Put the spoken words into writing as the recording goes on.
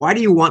Why do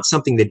you want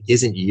something that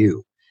isn't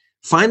you?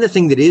 Find the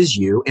thing that is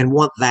you and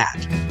want that.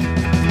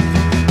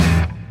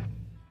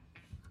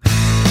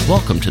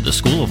 Welcome to the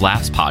School of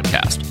Laughs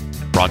podcast,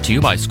 brought to you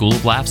by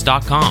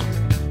schooloflaughs.com.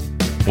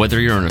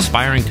 Whether you're an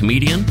aspiring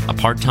comedian, a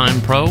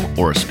part-time pro,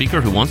 or a speaker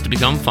who wants to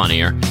become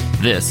funnier,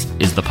 this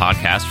is the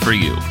podcast for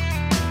you.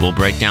 We'll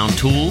break down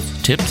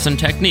tools, tips, and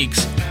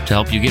techniques to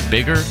help you get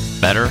bigger,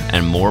 better,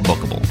 and more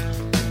bookable.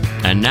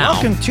 And now,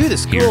 welcome to the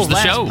School of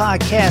Laughs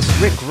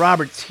podcast. Rick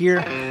Roberts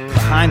here,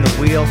 behind the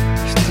wheel,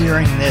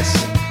 steering this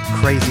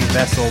crazy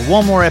vessel.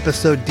 One more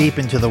episode deep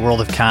into the world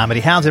of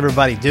comedy. How's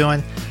everybody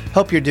doing?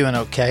 Hope you're doing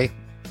okay.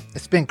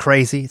 It's been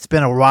crazy. It's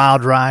been a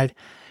wild ride.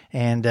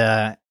 And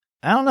I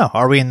don't know.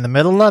 Are we in the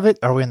middle of it?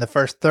 Are we in the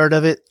first third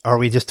of it? Are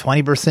we just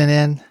 20%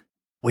 in?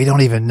 We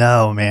don't even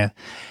know, man.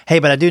 Hey,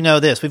 but I do know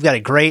this. We've got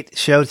a great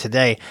show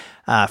today.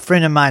 A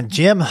friend of mine,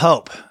 Jim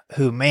Hope,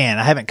 who, man,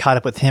 I haven't caught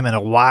up with him in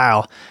a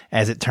while,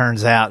 as it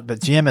turns out.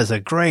 But Jim is a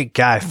great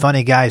guy,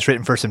 funny guy. He's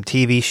written for some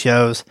TV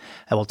shows,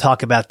 and we'll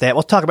talk about that.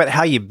 We'll talk about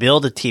how you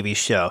build a TV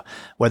show,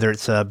 whether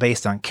it's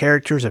based on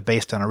characters or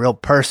based on a real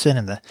person,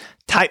 and the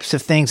types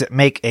of things that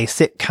make a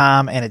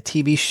sitcom and a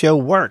TV show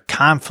work.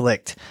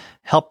 Conflict,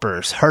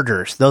 helpers,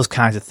 herders, those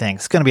kinds of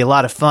things. It's going to be a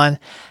lot of fun,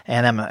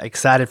 and I'm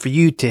excited for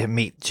you to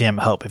meet Jim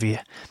Hope. If you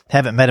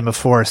haven't met him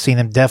before or seen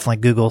him, definitely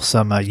Google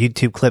some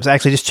YouTube clips.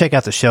 Actually, just check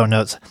out the show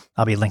notes.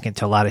 I'll be linking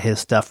to a lot of his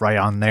stuff right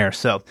on there.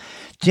 So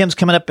Jim's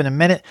coming up in a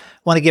minute.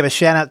 Want to give a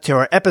shout out to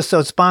our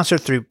episode sponsor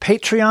through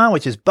Patreon,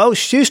 which is Bo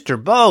Schuster.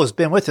 Bo's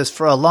been with us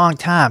for a long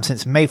time,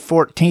 since May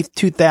 14th,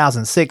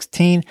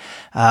 2016.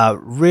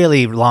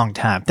 Really long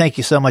time. Thank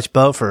you so much,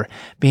 Bo, for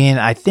being,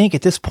 I think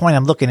at this point,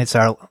 I'm looking, it's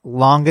our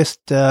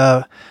longest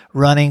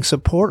running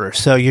supporter.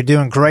 So you're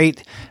doing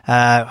great,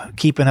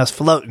 keeping us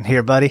floating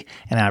here, buddy.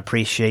 And I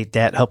appreciate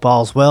that. Hope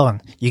all's well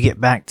and you get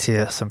back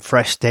to some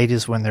fresh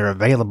stages when they're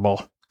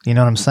available. You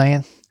know what I'm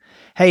saying?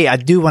 Hey, I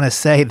do want to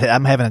say that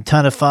I'm having a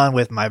ton of fun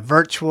with my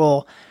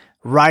virtual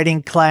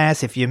writing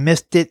class. If you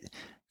missed it,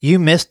 you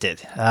missed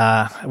it.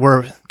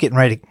 We're getting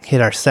ready to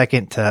hit our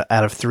second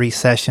out of 3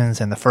 sessions,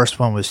 and the first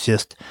one was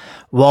just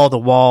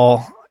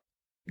wall-to-wall,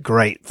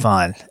 great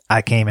fun.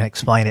 I can't even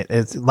explain it.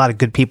 There's a lot of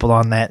good people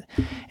on that,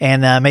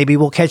 and maybe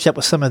we'll catch up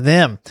with some of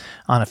them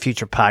on a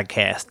future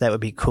podcast. That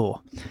would be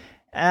cool.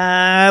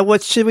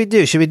 What should we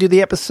do? Should we do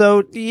the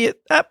episode? Yeah,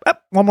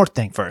 one more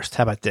thing first.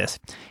 How about this?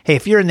 Hey,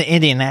 if you're in the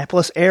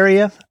Indianapolis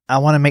area, I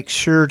want to make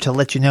sure to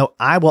let you know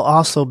I will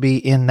also be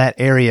in that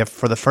area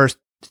for the first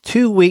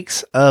 2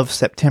 weeks of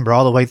September,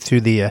 all the way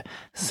through the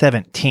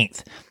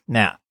 17th.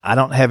 Now, I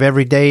don't have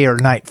every day or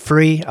night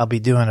free. I'll be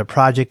doing a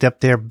project up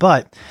there,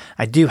 but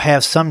I do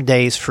have some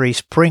days free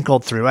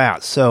sprinkled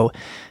throughout. So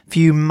if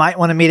you might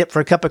want to meet up for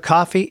a cup of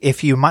coffee,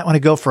 if you might want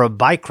to go for a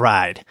bike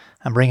ride,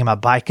 I'm bringing my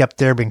bike up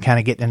there, been kind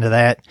of getting into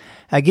that.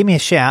 Give me a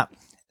shout,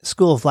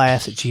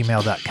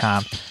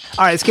 schooloflaughs@gmail.com.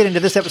 All right, let's get into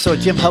this episode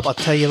of Jim Hope. I'll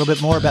tell you a little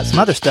bit more about some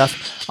other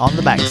stuff on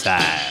the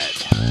backside.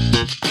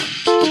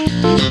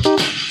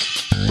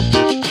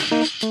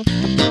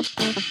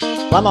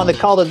 Well, I'm on the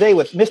call today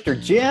with Mr.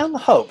 Jim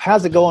Hope.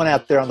 How's it going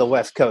out there on the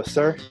West Coast,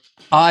 sir?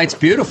 It's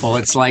beautiful.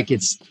 It's like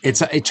it's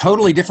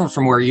totally different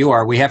from where you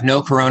are. We have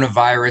no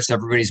coronavirus.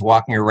 Everybody's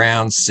walking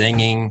around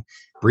singing,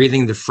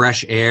 breathing the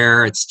fresh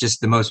air. It's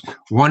just the most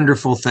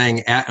wonderful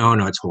thing. Oh,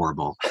 no, it's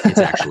horrible. It's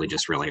actually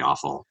just really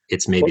awful.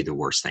 It's maybe the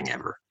worst thing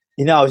ever.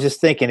 You know, I was just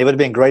thinking it would have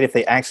been great if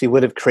they actually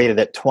would have created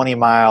that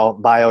 20-mile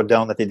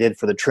biodome that they did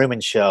for the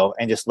Truman Show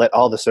and just let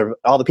all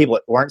the people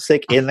that weren't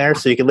sick in there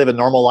so you could live a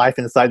normal life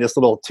inside this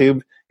little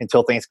tube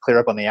until things clear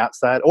up on the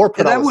outside, or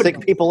put all the sick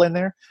people in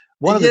there.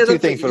 One of the two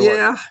things would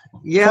work.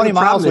 Yeah, 20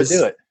 miles would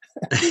do it.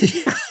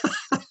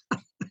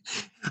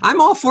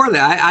 I'm all for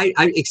that. I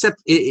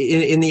except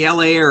in the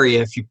LA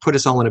area, if you put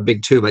us all in a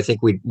big tube, I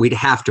think we'd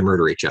have to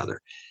murder each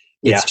other.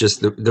 It's just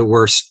the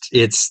worst.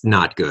 It's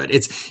not good.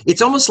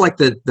 It's almost like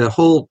the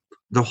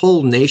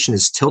whole nation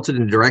is tilted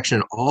in a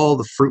direction. All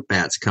the fruit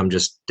bats come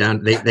just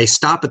down. They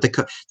stop at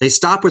they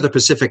stop where the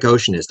Pacific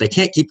Ocean is. They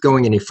can't keep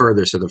going any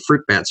further, so the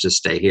fruit bats just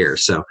stay here.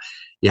 So,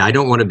 yeah, I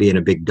don't want to be in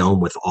a big dome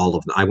with all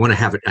of them. I want to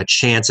have a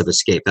chance of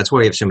escape. That's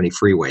why we have so many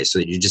freeways, so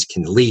that you just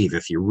can leave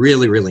if you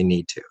really, really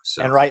need to.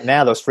 So. And right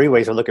now, those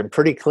freeways are looking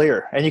pretty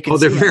clear, and you can.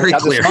 They're very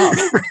clear.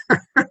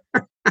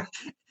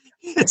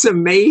 It's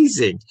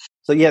amazing.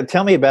 So, yeah,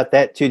 tell me about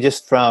that too,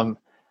 just from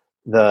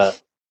the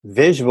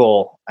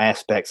visual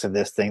aspects of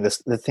this thing,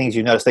 the things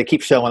you notice. They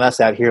keep showing us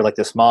out here, like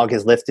the smog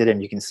has lifted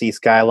and you can see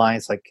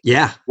skylines. Like,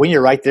 yeah, when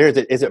you're right there,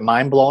 is it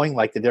mind blowing?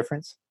 Like the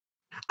difference?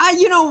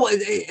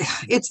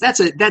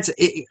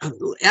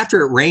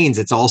 After it rains,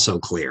 it's also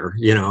clear,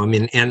 I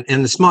mean, and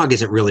the smog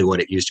isn't really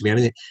what it used to be. I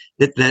mean,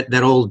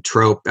 that old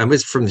trope, I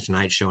was from the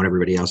Tonight Show and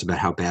everybody else about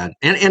how bad,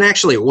 and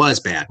actually it was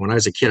bad. When I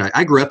was a kid,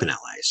 I grew up in LA,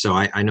 so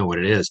I know what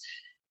it is.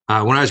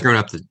 When I was growing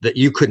up, that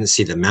you couldn't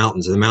see the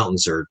mountains. The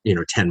mountains are,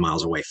 10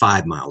 miles away,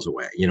 5 miles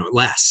away,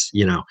 less,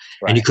 right.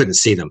 And you couldn't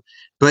see them.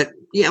 But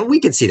yeah,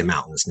 we can see the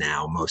mountains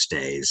now most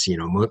days.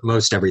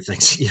 Most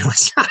everything's,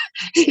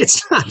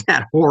 it's not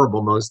that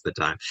horrible most of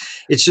the time.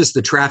 It's just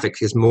the traffic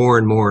because more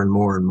and more and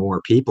more and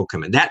more people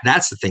come in.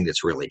 That's the thing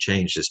that's really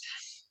changed is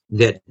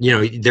that,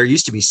 there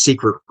used to be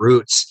secret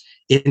routes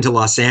into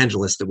Los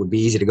Angeles that would be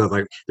easy to go.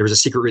 Like there was a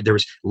secret route. There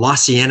was La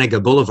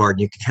Cienega Boulevard,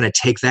 and you could kind of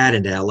take that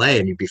into LA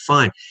and you'd be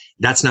fine.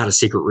 That's not a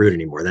secret route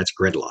anymore. That's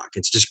gridlock.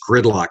 It's just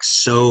gridlock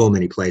so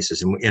many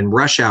places. And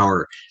rush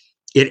hour,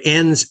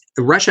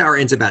 rush hour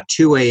ends about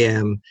 2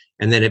 a.m.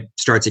 and then it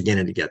starts again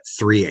at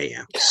 3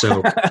 a.m.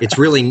 So there's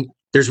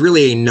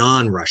really a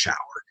non-rush hour.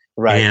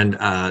 Right.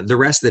 And the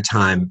rest of the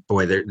time,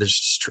 boy,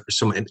 there's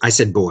so much. I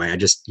said, boy,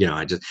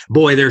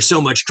 boy, there's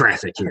so much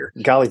traffic here.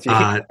 Golly gee.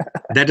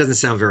 That doesn't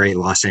sound very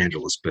Los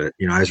Angeles, but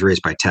I was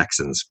raised by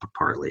Texans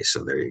partly.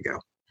 So there you go.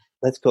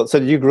 That's cool. So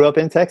did you grow up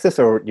in Texas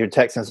or your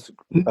Texans?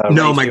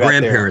 No, my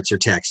grandparents are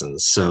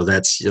Texans. So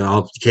that's,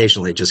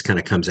 occasionally it just kind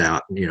of comes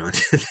out,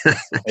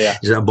 Yeah.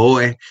 He's a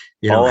boy,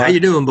 how you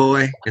doing,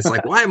 boy? It's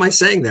like, why am I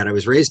saying that? I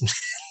was raised in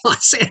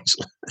Los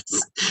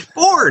Angeles,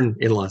 born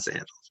in Los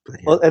Angeles. But,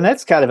 Well, and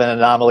that's kind of an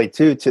anomaly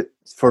too,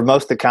 for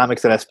most of the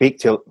comics that I speak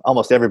to,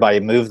 almost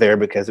everybody moved there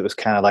because it was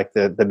kind of like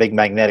the big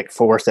magnetic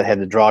force that had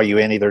to draw you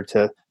in either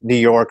to New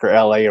York or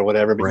LA or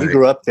whatever. But right. You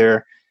grew up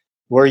there.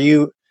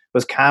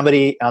 Was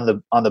comedy on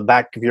the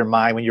back of your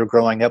mind when you were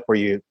growing up? Were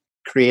you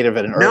creative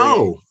at an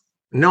early age?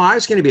 No, I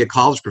was going to be a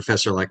college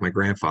professor like my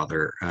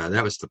grandfather.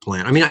 That was the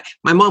plan. I mean,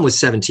 my mom was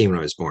 17 when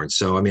I was born.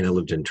 So, I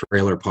lived in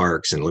trailer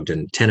parks and lived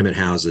in tenement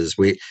houses.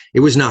 It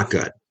was not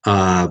good.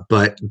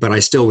 But I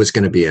still was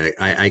going to be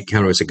I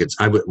kind of was a good,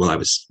 I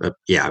was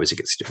a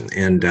good student.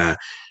 And,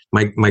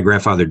 my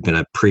grandfather had been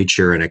a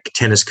preacher and a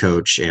tennis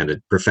coach and a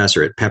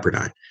professor at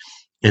Pepperdine.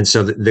 And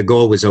so the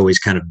goal was always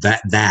kind of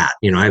that,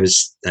 I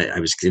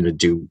was going to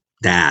do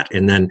that.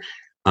 And then,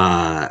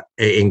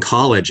 in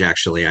college,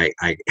 actually, I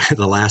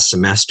the last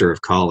semester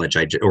of college,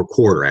 or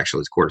quarter, actually,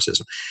 it's quarter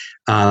system.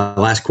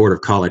 Last quarter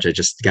of college, I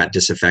just got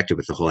disaffected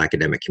with the whole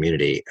academic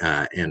community,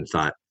 and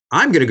thought,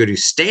 I'm going to go do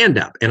stand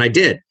up. And I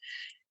did.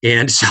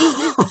 And so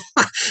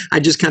I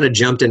just kind of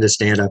jumped into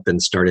stand up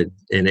and started,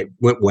 and it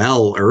went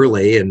well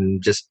early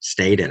and just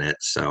stayed in it.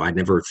 So I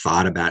never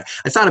thought about it.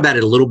 I thought about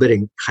it a little bit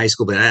in high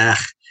school, but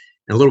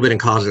and a little bit in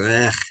college,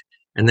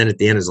 and then at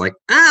the end it's like,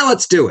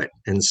 let's do it.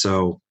 And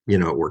so,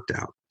 it worked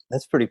out.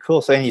 That's pretty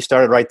cool. So, and you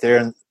started right there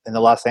in the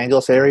Los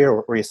Angeles area,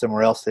 or were you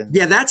somewhere else?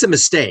 Yeah, that's a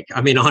mistake.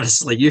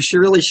 Honestly, you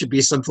really should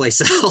be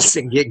someplace else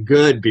and get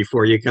good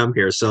before you come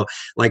here. So,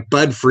 like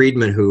Bud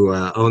Friedman, who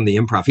owned the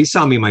Improv, he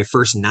saw me my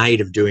first night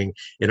of doing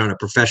it on a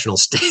professional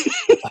stage.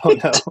 Oh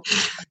no!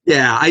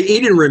 Yeah, he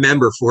didn't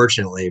remember,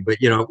 fortunately, but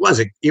it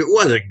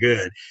wasn't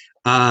good.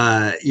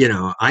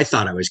 I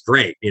thought I was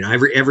great.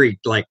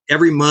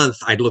 Every month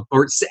I'd look,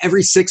 or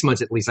every 6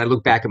 months at least, I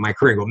look back at my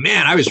career and go,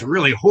 man, I was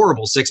really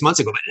horrible 6 months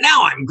ago, but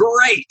now I'm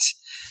great.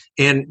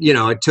 And,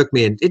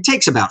 it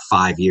takes about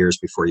 5 years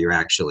before you're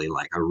actually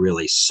like a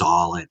really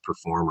solid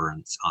performer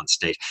on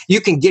stage. You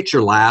can get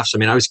your laughs.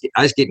 I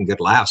was getting good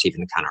laughs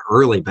even kind of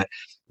early, but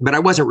I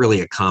wasn't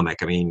really a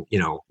comic.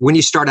 When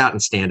you start out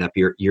in stand-up,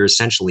 you're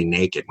essentially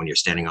naked when you're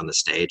standing on the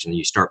stage, and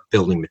you start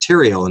building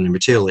material, and the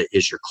material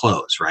is your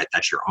clothes, right?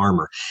 That's your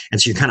armor.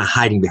 And so you're kind of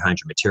hiding behind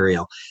your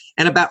material.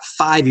 And about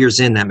 5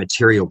 years in, that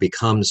material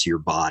becomes your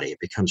body.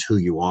 It becomes who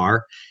you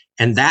are.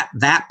 And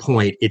that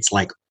point, it's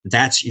like,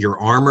 that's your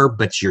armor,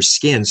 but your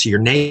skin. So you're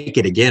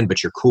naked again,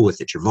 but you're cool with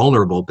it. You're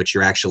vulnerable, but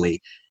you're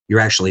actually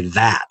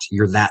that.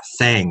 You're that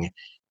thing.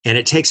 And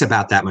it takes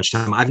about that much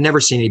time. I've never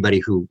seen anybody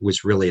who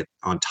was really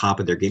on top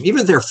of their game.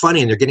 Even if they're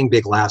funny and they're getting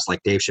big laughs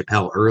like Dave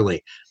Chappelle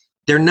early,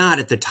 they're not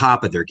at the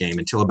top of their game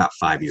until about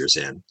 5 years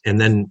in. And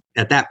then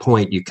at that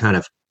point,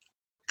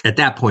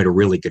 a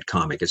really good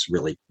comic is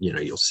really,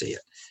 you'll see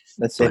it.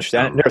 That's interesting.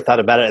 I never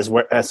thought about it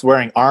as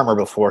wearing armor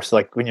before. So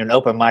like when you're an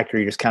open micer,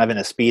 you're just kind of in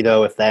a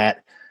Speedo, if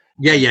that.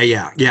 Yeah.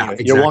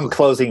 Exactly. Your one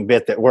closing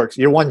bit that works.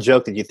 Your one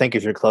joke that you think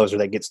is your closer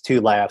that gets 2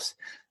 laughs.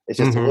 It's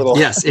just a little.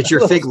 Yes, it's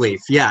your fig leaf.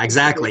 Yeah,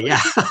 exactly.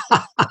 Yeah.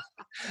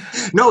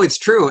 No, it's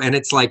true. And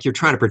it's like you're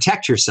trying to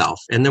protect yourself.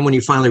 And then when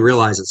you finally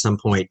realize at some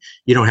point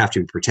you don't have to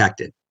be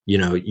protected,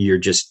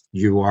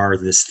 you are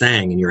this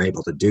thing and you're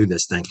able to do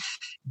this thing.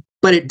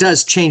 But it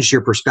does change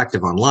your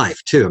perspective on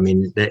life too.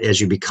 As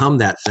you become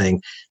that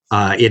thing,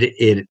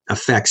 it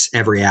affects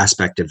every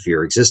aspect of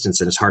your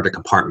existence, and it's hard to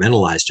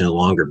compartmentalize to no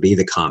longer be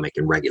the comic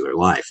in regular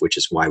life, which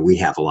is why we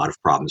have a lot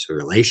of problems with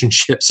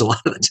relationships a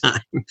lot of the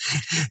time.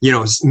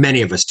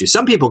 Many of us do.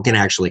 Some people can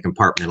actually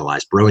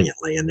compartmentalize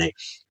brilliantly, and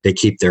they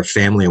keep their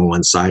family on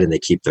one side and they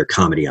keep their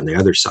comedy on the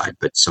other side,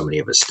 but so many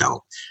of us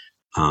don't.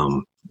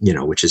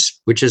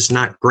 Which is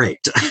not great.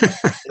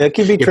 It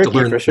can be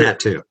tricky for sure. That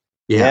too.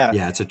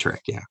 Yeah, it's a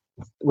trick. Yeah.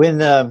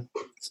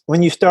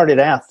 When you started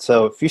out,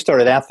 so if you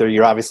started out there,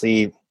 you're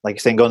obviously, like you're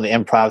saying, going to the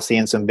Improv,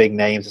 seeing some big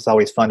names. It's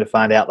always fun to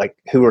find out like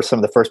who are some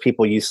of the first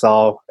people you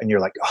saw, and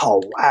you're like,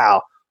 oh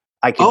wow,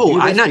 I can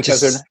do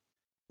this.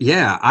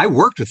 I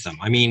worked with them.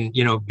 I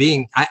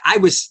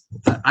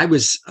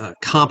was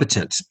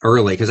competent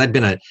early because I'd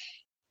been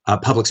a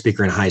public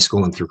speaker in high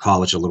school and through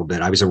college a little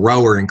bit. I was a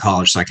rower in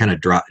college, so I kind of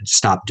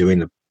stopped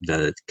doing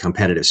the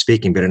competitive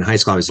speaking. But in high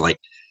school,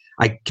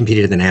 I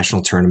competed in the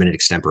national tournament at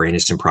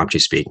extemporaneous impromptu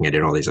speaking. I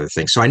did all these other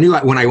things. So I knew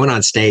when I went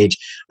on stage,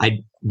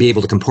 I'd be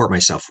able to comport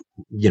myself,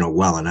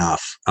 well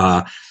enough.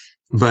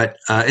 But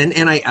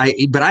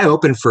I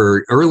opened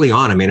for early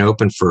on. I mean, I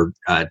opened for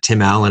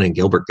Tim Allen and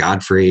Gilbert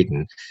Gottfried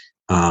and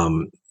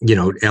Ellen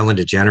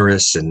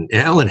DeGeneres, and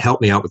Ellen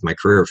helped me out with my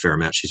career a fair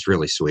amount. She's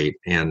really sweet,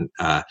 and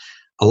a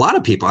lot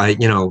of people.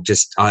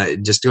 Just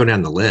go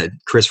down the list.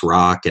 Chris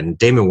Rock and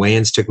Damon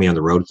Wayans took me on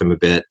the road with him a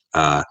bit.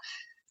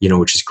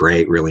 Which is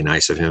great, really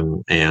nice of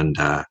him. And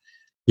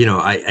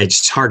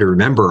it's hard to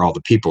remember all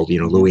the people.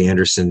 Louis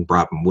Anderson,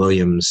 Robin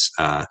Williams.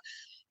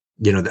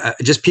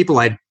 Just people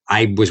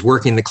I was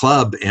working the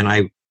club,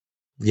 and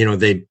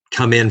they'd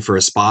come in for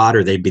a spot,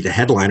 or they'd be the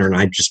headliner, and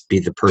I'd just be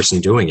the person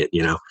doing it.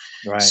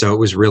 Right. So it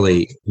was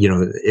really,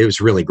 it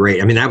was really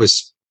great. I mean,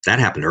 that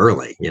happened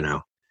early.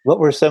 What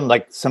were some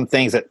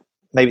things that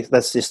maybe,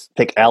 let's just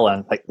pick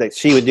Ellen, that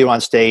she would do on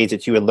stage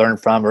that you would learn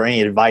from, or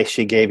any advice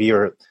she gave you,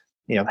 or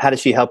how did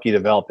she help you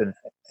develop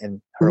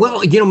in her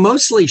Well,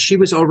 mostly she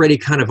was already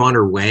kind of on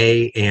her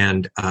way,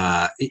 and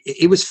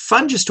it was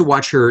fun just to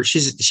watch her.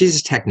 She's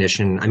a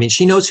technician. I mean,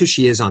 she knows who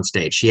she is on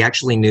stage. She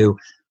actually knew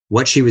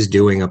what she was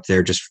doing up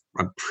there just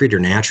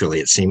preternaturally,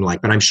 it seemed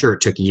like. But I'm sure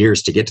it took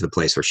years to get to the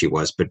place where she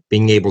was. But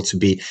being able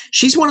to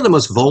she's one of the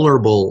most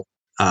vulnerable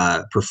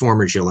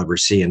performers you'll ever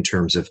see, in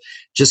terms of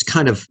just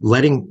kind of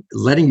letting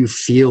you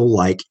feel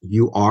like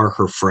you are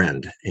her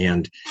friend,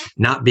 and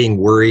not being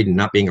worried and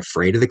not being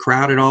afraid of the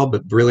crowd at all,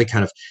 but really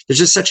kind of, there's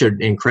just such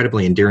an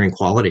incredibly endearing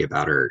quality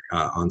about her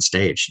on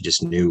stage. She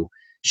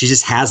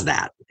just has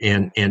that.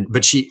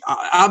 But she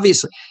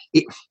obviously,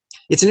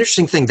 it's an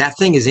interesting thing. That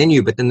thing is in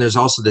you, but then there's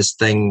also this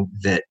thing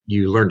that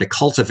you learn to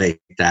cultivate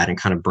that and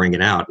kind of bring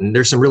it out. And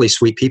there's some really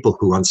sweet people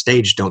who on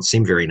stage don't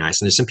seem very nice.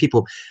 And there's some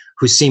people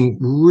who seem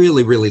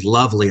really, really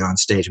lovely on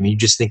stage. I mean, you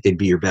just think they'd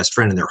be your best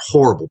friend, and they're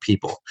horrible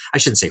people. I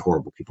shouldn't say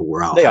horrible people.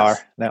 They are.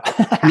 No.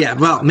 Yeah.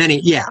 Well, many.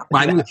 Yeah.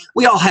 I mean,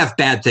 we all have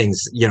bad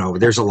things.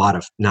 There's a lot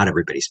of, not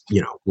everybody's,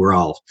 we're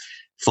all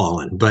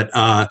fallen, but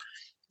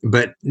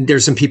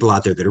there's some people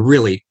out there that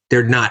are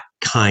they're not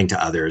kind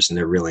to others, and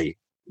they're really,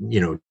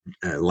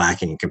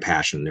 lacking in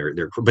compassion.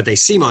 But they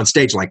seem on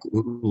stage like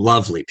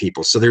lovely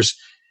people. So there's,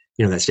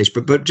 that stage,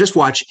 but just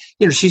watch,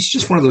 she's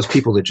just one of those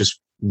people that just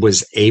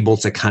was able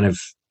to kind of,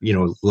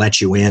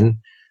 let you in.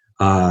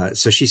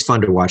 So she's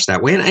fun to watch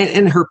that way.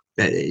 And her,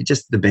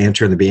 just the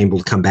banter and the being able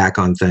to come back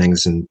on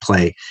things and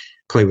play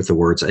with the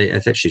words. I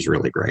think she's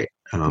really great.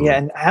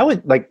 And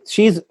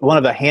she's one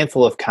of a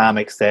handful of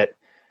comics that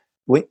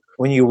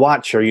when you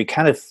watch her, you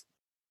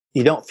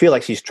don't feel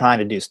like she's trying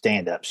to do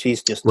stand-up.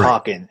 She's just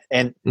talking.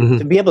 And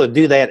to be able to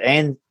do that,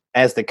 and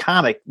as the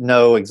comic,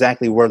 know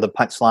exactly where the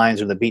punchlines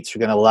or the beats are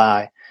going to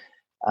lie.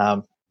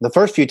 The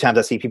first few times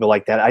I see people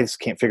like that, I just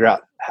can't figure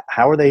out,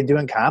 how are they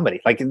doing comedy?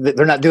 Like,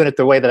 they're not doing it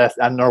the way that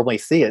I normally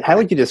see it. How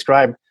would you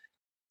describe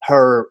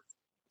her,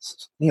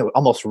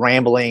 almost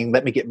rambling,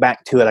 let me get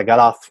back to it, I got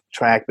off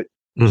track, but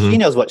she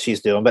knows what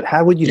she's doing. But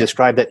how would you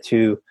describe that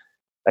to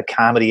a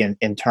comedy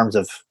in terms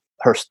of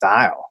her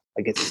style?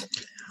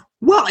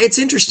 Well, it's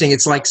interesting.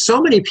 It's like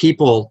so many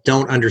people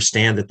don't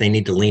understand that they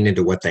need to lean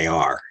into what they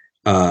are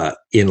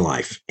in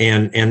life.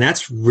 And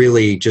that's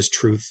really just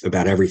truth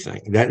about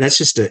everything.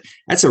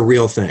 That's a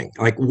real thing.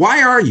 Like,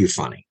 why are you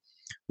funny?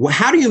 Well,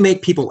 how do you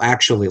make people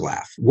actually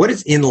laugh? What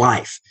is in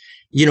life?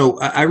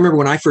 I remember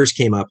when I first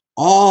came up,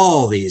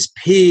 all these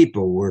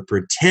people were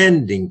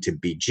pretending to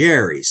be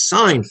Jerry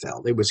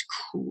Seinfeld. It was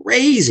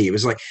crazy. It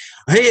was like,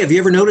 hey, have you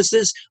ever noticed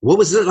this? What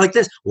was it like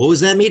this? What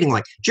was that meeting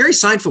like? Jerry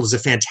Seinfeld is a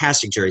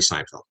fantastic Jerry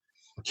Seinfeld.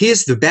 He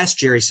is the best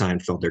Jerry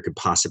Seinfeld there could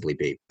possibly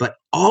be. But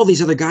all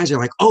these other guys are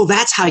like, oh,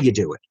 that's how you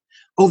do it.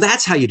 Oh,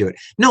 that's how you do it.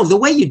 No, the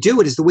way you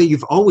do it is the way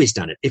you've always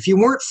done it. If you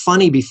weren't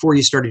funny before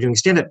you started doing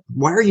stand-up,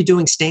 why are you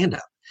doing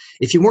stand-up?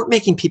 If you weren't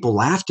making people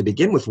laugh to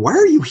begin with, why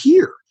are you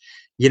here?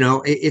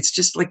 It's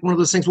just like one of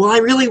those things. Well, I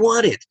really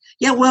want it.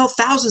 Yeah, well,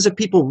 thousands of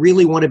people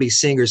really want to be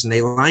singers, and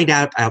they lined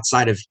up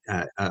outside of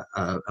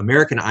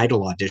American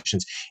Idol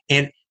auditions,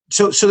 and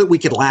so that we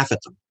could laugh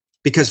at them,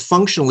 because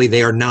functionally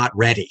they are not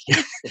ready,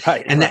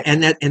 right?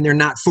 And they're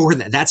not for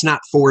that. That's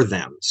not for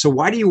them. So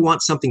why do you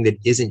want something that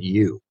isn't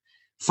you?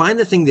 Find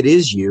the thing that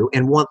is you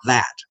and want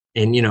that.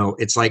 And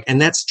it's like,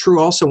 and that's true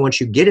also once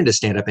you get into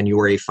stand-up and you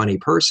are a funny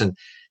person.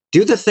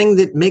 Do the thing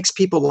that makes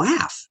people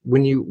laugh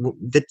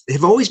that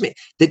you've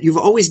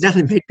always done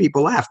and make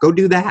people laugh. Go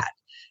do that.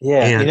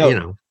 Yeah.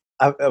 And,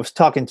 I was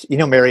talking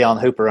to, Mary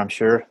Ellen Hooper, I'm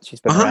sure she's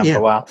been around for a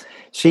while.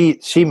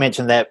 She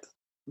mentioned that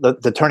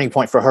the turning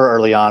point for her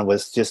early on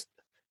was just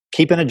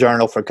keeping a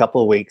journal for a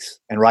couple of weeks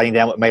and writing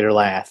down what made her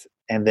laugh.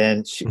 And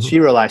then she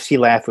realized she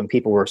laughed when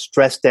people were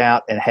stressed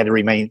out and had to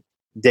remain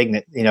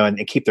dignant,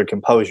 and keep their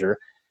composure.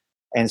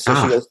 And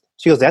so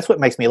she goes, that's what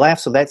makes me laugh.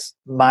 So that's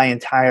my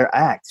entire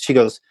act. She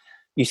goes,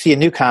 you see a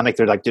new comic,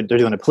 they're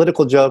doing a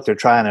political joke, they're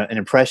trying an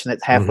impression that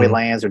halfway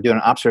lands, they're doing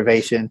an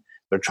observation,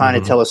 they're trying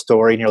to tell a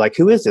story, and you're like,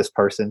 who is this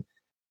person?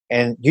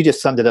 And you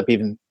just summed it up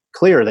even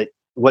clearer, that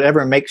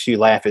whatever makes you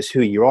laugh is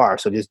who you are.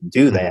 So just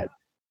do that.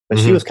 But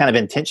she was kind of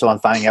intentional on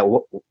finding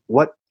out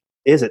what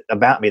is it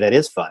about me that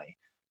is funny,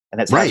 and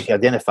that's how she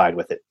identified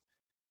with it.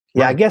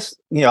 Yeah, I guess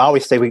I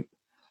always say we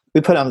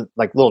put on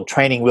like little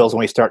training wheels when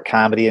we start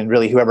comedy, and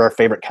really whoever our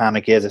favorite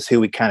comic is who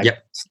we kind of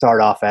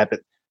start off at. But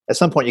at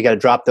some point, you got to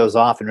drop those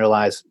off and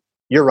realize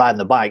you're riding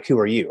the bike. Who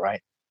are you, right?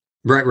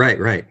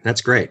 Right. That's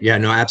great. Yeah,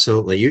 no,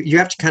 absolutely. You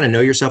have to kind of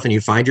know yourself, and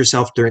you find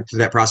yourself through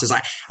that process.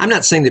 I'm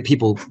not saying that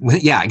people,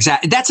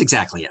 exactly. That's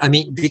exactly it. I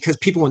mean, because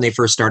people, when they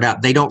first start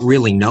out, they don't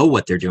really know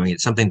what they're doing.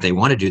 It's something they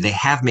want to do. They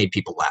have made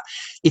people laugh.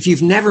 If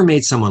you've never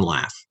made someone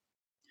laugh,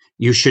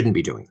 you shouldn't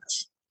be doing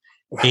this.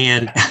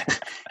 And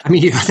I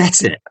mean,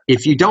 that's it.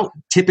 If you don't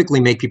typically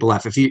make people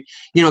laugh,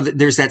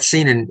 there's that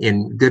scene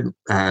in Good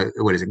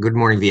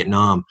Morning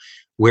Vietnam,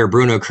 where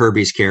Bruno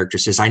Kirby's character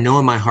says, "I know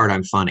in my heart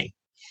I'm funny."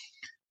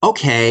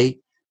 Okay,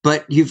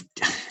 but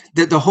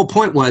the whole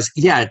point was,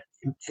 but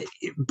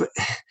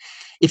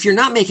if you're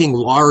not making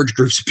large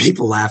groups of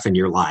people laugh in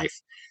your life,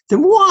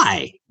 then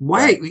why?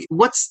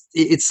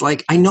 It's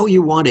like, I know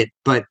you want it,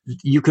 but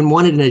you can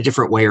want it in a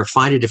different way, or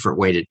find a different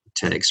way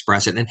to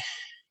express it. And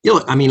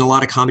I mean, a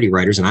lot of comedy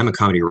writers, and I'm a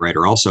comedy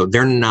writer also,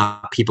 they're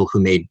not people who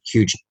made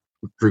huge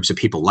groups of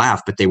people laugh,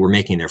 but they were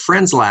making their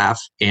friends laugh,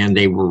 and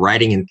they were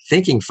writing and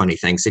thinking funny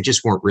things. They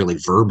just weren't really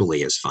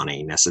verbally as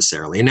funny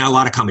necessarily. And now a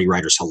lot of comedy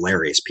writers,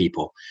 hilarious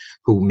people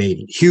who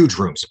made huge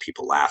rooms of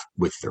people laugh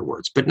with their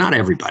words, but not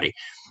everybody.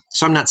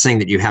 So I'm not saying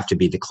that you have to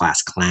be the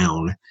class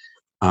clown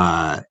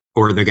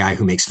or the guy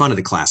who makes fun of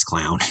the class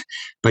clown,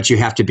 but you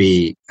have to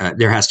be,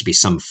 there has to be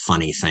some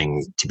funny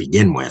thing to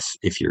begin with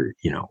if you're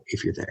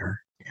there.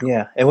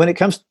 Yeah. And when it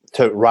comes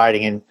to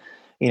writing, and,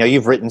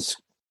 you've written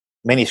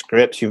many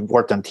scripts, you've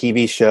worked on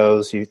TV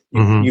shows,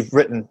 you've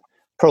written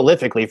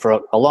prolifically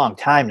for a long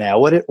time now.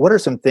 What are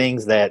some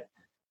things that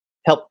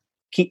help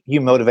keep you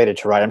motivated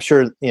to write? I'm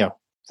sure,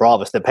 for all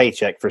of us, the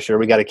paycheck for sure,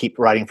 we got to keep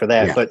writing for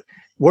that. Yeah. But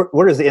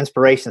where does the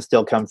inspiration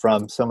still come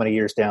from so many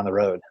years down the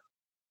road?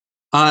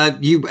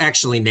 You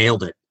actually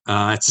nailed it.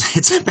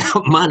 It's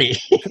about money.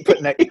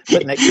 putting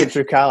that kid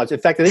through college. In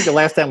fact, I think the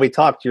last time we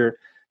talked, your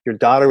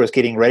daughter was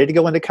getting ready to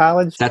go into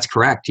college. That's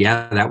correct.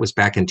 Yeah, that was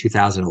back in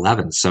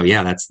 2011. So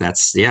yeah,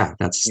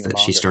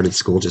 she started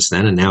school just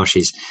then, and now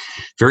she's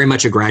very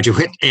much a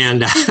graduate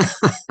and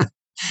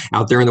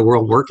out there in the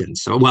world working.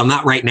 So, well,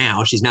 not right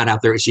now. She's not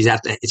out there. She's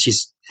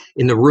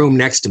in the room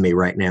next to me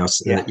right now,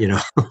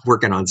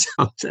 working on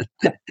something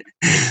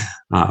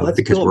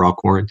because we're all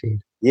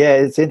quarantined. Yeah,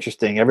 it's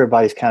interesting.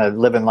 Everybody's kind of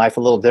living life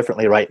a little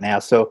differently right now.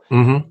 So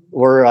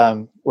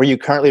were you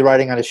currently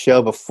writing on a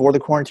show before the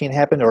quarantine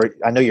happened? Or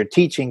I know you're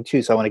teaching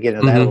too, so I want to get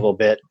into that a little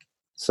bit.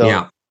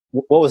 So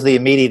what was the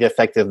immediate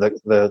effect of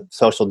the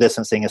social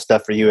distancing and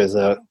stuff for you as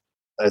a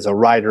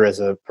writer,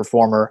 as a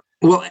performer?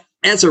 Well,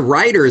 as a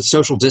writer,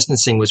 social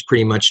distancing was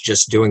pretty much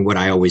just doing what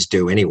I always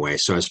do anyway.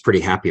 So I was pretty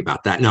happy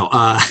about that. No,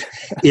 I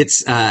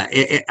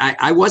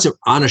wasn't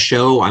on a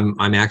show.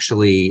 I'm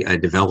actually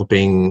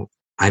developing.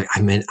 I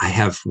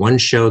have one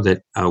show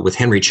that with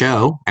Henry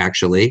Cho,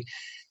 actually.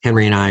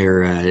 Henry and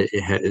I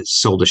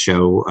sold a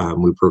show.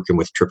 We're working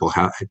with Triple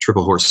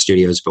Horse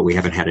Studios, but we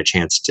haven't had a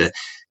chance to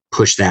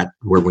push that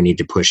where we need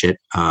to push it.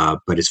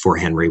 But it's for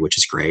Henry, which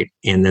is great.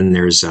 And then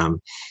there's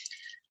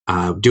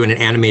doing an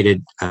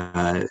animated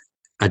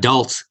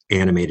adult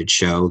animated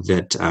show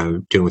that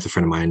I'm doing with a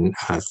friend of mine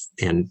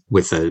and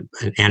with an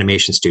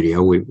animation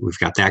studio. We've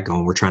got that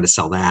going. We're trying to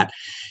sell that.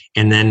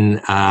 And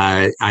then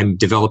I'm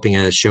developing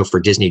a show for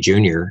Disney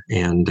Junior.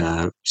 And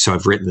so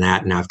I've written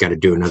that, and now I've got to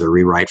do another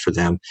rewrite for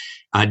them.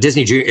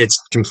 Disney Junior,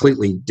 it's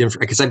completely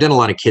different because I've done a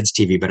lot of kids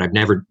TV, but I've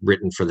never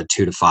written for the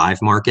 2 to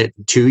 5 market.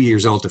 2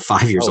 years old to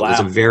 5 years old is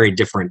a very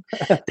different,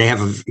 they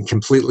have a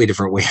completely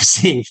different way of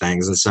seeing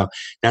things. And so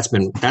that's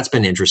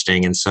been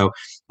interesting. And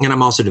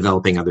I'm also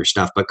developing other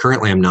stuff, but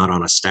currently I'm not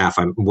on a staff.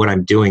 What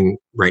I'm doing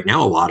right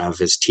now a lot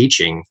of is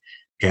teaching.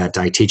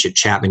 I teach at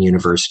Chapman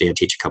University. I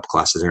teach a couple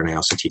classes there, and I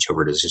also teach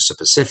over at Azusa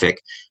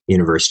Pacific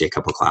University, a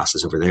couple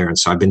classes over there. And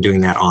so I've been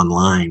doing that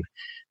online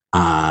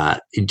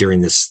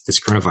during this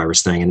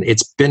coronavirus thing, and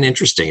it's been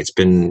interesting. It's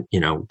been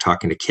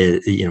talking to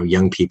kids,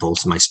 young people,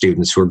 my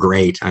students who are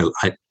great. I'm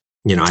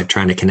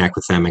trying to connect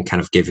with them and kind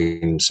of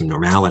giving them some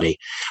normality.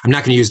 I'm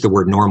not going to use the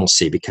word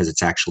normalcy because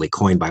it's actually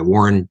coined by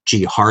Warren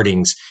G.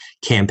 Harding's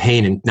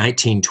campaign in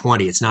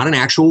 1920. It's not an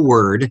actual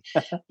word.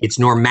 It's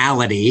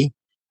normality.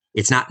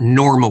 It's not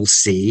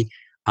normalcy,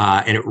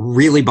 and it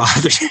really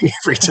bothers me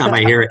every time I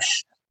hear it.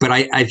 But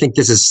I think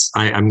this is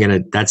I'm gonna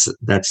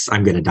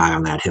die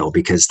on that hill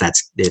because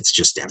it's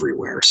just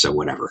everywhere. So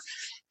whatever.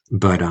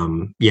 But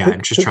I'm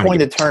just trying to coin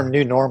the term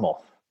new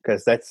normal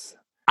because that's.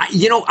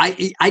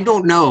 I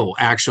don't know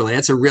actually.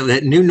 That's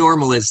that new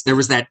normal is there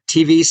was that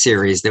TV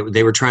series that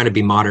they were trying to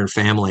be Modern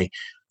Family.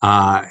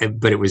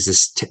 But it was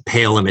this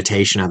pale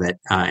imitation of it,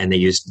 and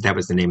that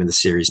was the name of the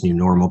series, New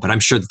Normal. But I'm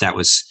sure that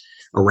was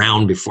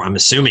around before. I'm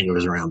assuming it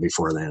was around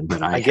before then.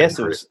 But I guess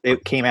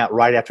it came out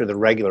right after the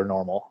regular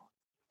normal.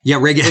 Yeah,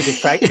 regular.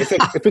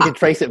 If we could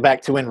trace it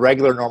back to when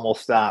regular normal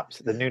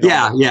stopped, the new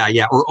normal.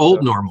 Yeah, or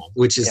old normal,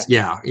 which is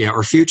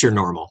or future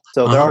normal.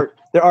 So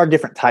there are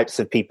different types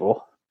of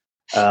people,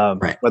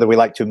 whether we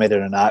like to admit it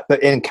or not.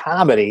 But in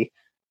comedy,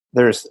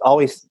 there's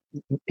always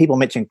people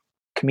mention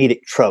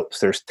comedic tropes.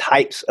 There's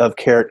types of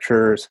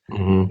characters,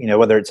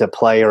 whether it's a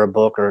play or a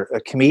book or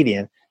a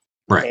comedian,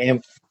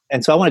 right?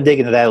 And so I want to dig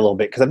into that a little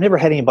bit because I've never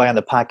had anybody on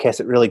the podcast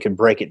that really could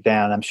break it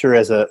down. I'm sure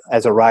as a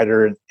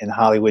writer in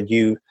Hollywood,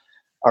 you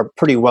are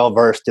pretty well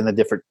versed in the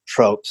different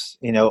tropes.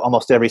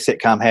 Almost every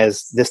sitcom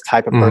has this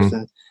type of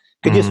person.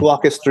 Could you just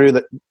walk us through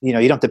that? You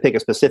don't have to pick a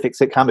specific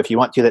sitcom. If you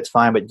want to, that's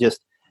fine. But just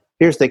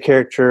here's the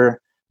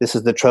character. This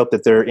is the trope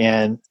that they're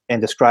in,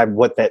 and describe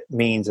what that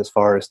means as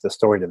far as the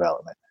story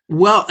development.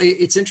 Well,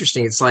 it's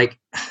interesting. It's like,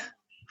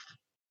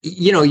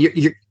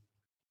 you're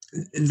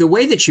the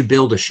way that you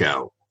build a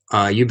show,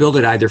 you build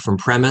it either from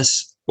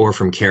premise or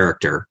from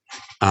character.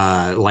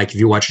 Like if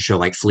you watch a show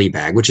like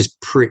Fleabag, which is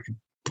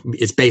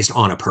it's based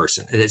on a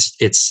person.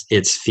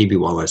 It's Phoebe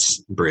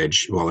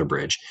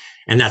Waller-Bridge,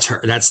 and that's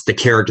her. That's the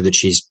character that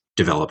she's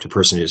developed. A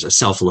person who's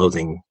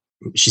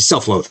she's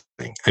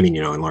self-loathing. I mean,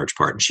 in large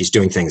part, she's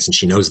doing things and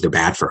she knows they're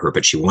bad for her,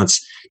 but she wants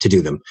to do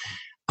them.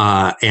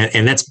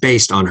 And that's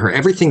based on her.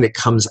 Everything that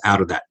comes out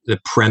of that, the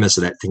premise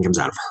of that thing comes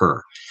out of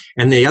her.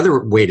 And the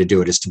other way to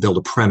do it is to build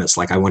a premise.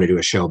 Like I want to do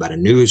a show about a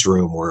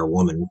newsroom where a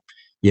woman,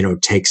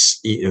 takes,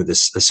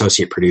 this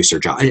associate producer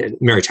job,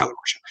 Mary Tyler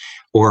Moore show,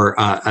 or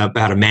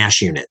about a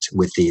MASH unit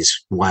with these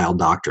wild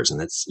doctors.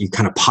 And you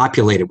kind of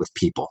populate it with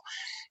people.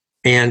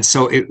 And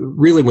so it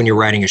really, when you're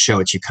writing a show,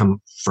 you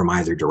come from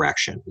either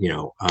direction,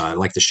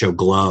 like the show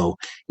Glow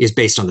is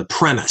based on the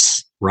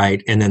premise,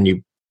 right? And then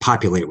you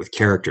populate it with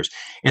characters,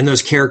 and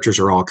those characters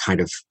are all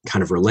kind of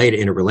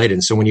interrelated.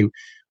 And so when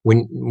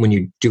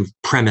you do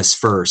premise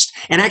first,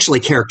 and actually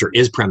character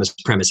is premise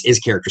is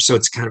character. So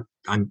it's kind of,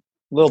 I'm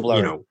a little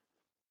blurry.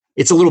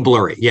 It's a little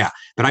blurry. Yeah.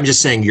 But I'm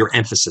just saying your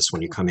emphasis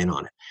when you come in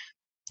on it.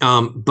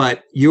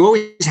 But you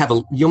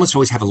almost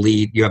always have a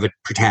lead. You have a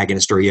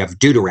protagonist, or you have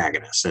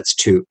deuteragonist. That's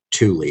two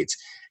leads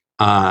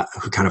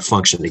who kind of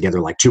function together,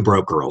 like two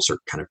broke girls are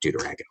kind of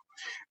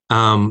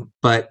deuteragonal.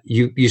 But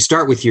you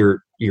start with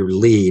your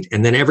lead,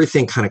 and then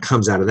everything kind of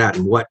comes out of that,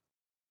 and what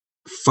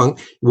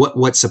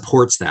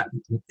supports that.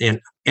 And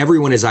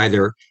everyone is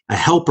either a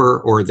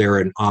helper or they're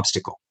an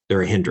obstacle.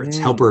 They're a hindrance,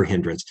 helper or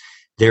hindrance.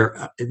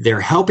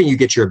 They're helping you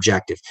get your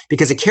objective,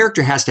 because a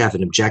character has to have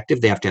an objective.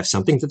 They have to have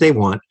something that they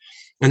want.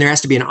 And there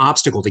has to be an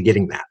obstacle to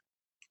getting that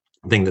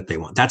thing that they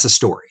want. That's a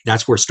story.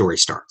 That's where story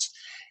starts.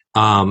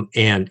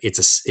 And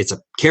it's a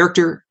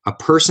character, a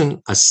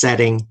person, a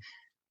setting,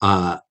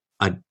 a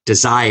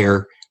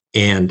desire,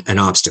 and an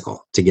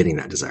obstacle to getting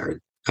that desire.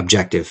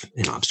 Objective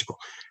and obstacle.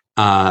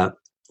 And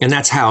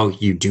that's how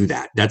you do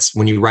that. That's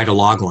when you write a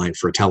log line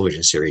for a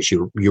television series.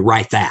 You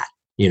write that.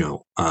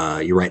 You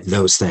write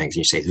those things. And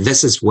you say,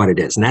 this is what it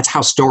is. And that's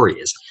how story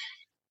is.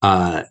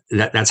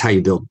 That's how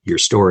you build your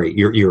story.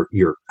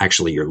 Your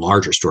actually your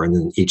larger story, and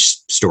then each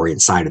story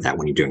inside of that.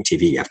 When you're doing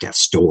TV, you have to have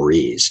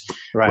stories,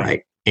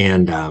 right?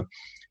 And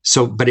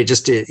but it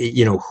just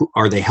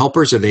are they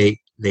helpers or they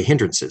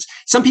hindrances?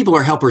 Some people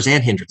are helpers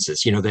and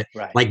hindrances.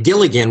 Like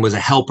Gilligan was a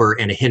helper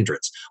and a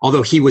hindrance,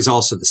 although he was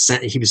also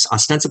he was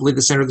ostensibly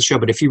the center of the show.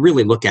 But if you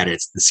really look at it,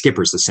 it's the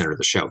skipper's the center of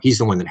the show. He's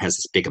the one that has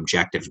this big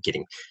objective of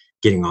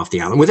getting off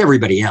the island with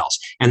everybody else,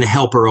 and the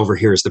helper over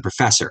here is the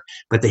professor,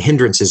 but the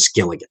hindrance is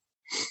Gilligan.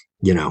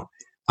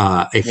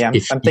 I'm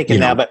thinking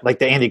now, but like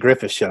the Andy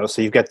Griffith show.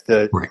 So you've got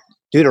the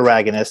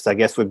deuteragonist, I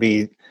guess, would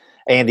be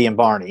Andy and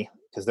Barney,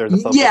 because they're the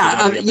focus.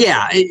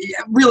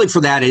 Really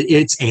for that,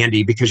 it's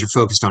Andy, because you're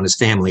focused on his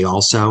family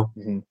also.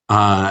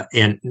 That's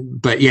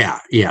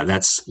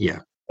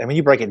And when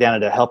you break it down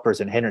into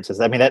helpers and hindrances,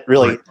 I mean, that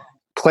really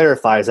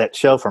clarifies that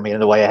show for me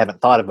in a way I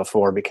haven't thought of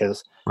before,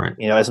 because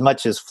as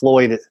much as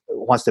Floyd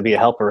wants to be a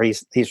helper,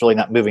 he's really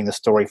not moving the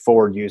story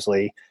forward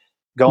usually.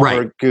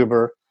 Gomer,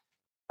 Goober.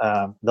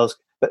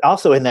 But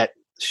also in that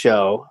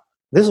show,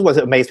 this is what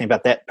amazed me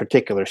about that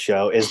particular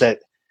show, is that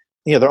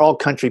they're all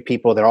country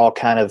people, they're all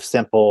kind of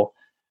simple,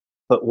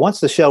 but once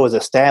the show was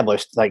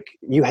established, like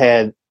you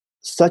had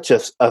such a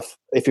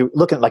if you're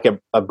looking at like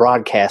a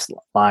broadcast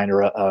line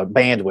or a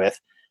bandwidth,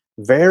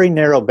 very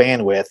narrow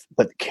bandwidth,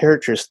 but the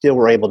characters still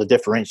were able to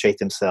differentiate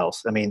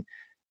themselves. I mean,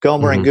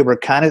 Gomer and Goober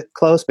kind of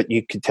close, but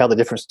you could tell the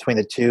difference between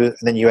the two. And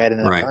then you add in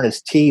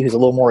Ernest T, who's a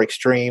little more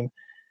extreme.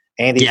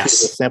 Andy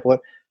is simpler,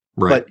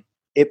 but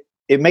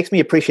it makes me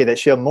appreciate that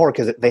show more,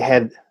 because they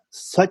had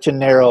such a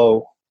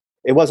narrow.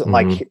 It wasn't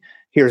like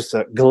here's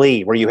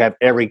Glee where you have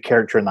every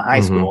character in the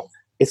high school.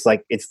 It's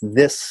like it's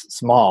this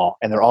small,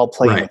 and they're all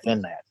playing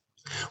within that.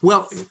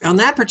 Well, on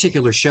that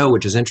particular show,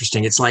 which is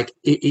interesting, it's like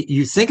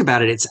you think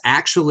about it, it's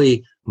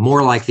actually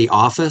more like The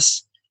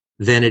Office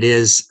than it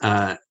is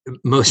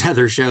most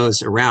other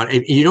shows around.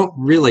 And you don't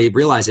really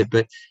realize it,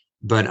 but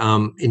But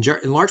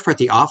in large part,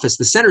 The Office,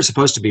 the center is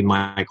supposed to be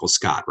Michael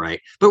Scott,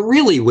 right? But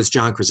really was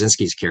John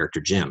Krasinski's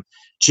character, Jim.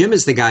 Jim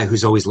is the guy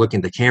who's always looking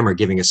at the camera,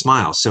 giving a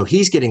smile. So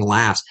he's getting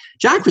laughs.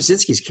 John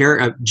Krasinski's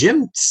character,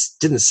 Jim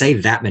didn't say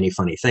that many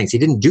funny things. He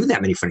didn't do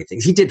that many funny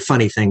things. He did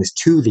funny things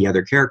to the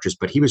other characters,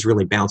 but he was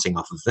really bouncing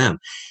off of them.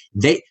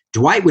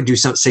 Dwight would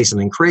say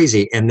something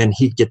crazy, and then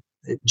he'd get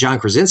John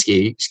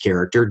Krasinski's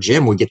character,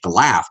 Jim, would get the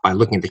laugh by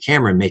looking at the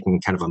camera and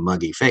making kind of a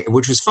muggy face,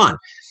 which was fun.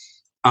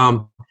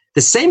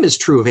 The same is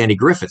true of Andy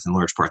Griffith in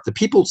large part. The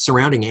people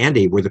surrounding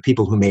Andy were the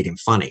people who made him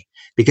funny,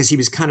 because he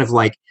was kind of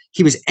like,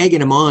 he was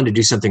egging him on to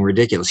do something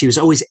ridiculous. He was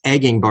always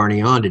egging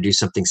Barney on to do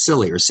something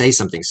silly or say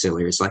something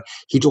silly. It's like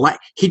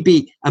he'd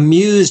be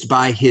amused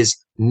by his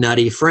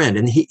nutty friend,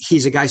 and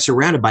he's a guy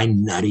surrounded by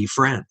nutty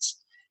friends.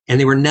 And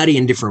they were nutty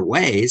in different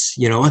ways,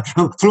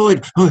 Oh,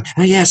 Floyd,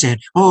 yes, Ed.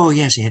 Oh,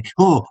 yes, Ed.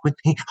 Oh,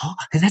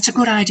 that's a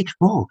good idea.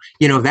 Oh,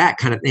 that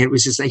kind of. It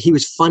was just like he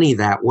was funny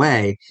that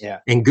way. Yeah.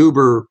 And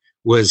Goober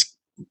was,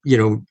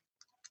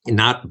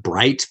 not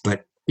bright,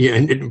 but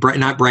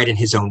not bright in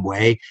his own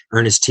way.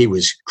 Ernest T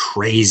was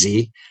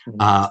crazy.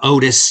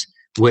 Otis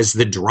was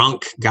the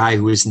drunk guy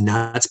who was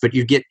nuts. But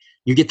you get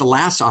the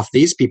laughs off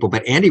these people.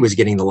 But Andy was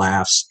getting the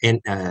laughs and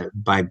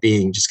by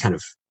being just kind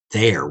of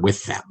there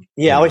with them.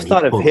 Yeah, I always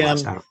thought of him.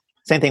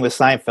 Same thing with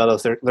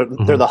Seinfeld.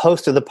 They're the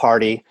host of the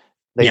party.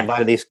 They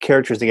invited these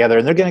characters together,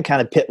 and they're going to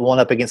kind of pit one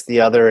up against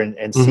the other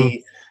and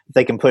see if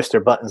they can push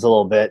their buttons a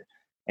little bit.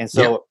 And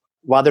so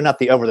while they're not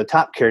the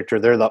over-the-top character,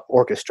 they're the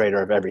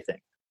orchestrator of everything.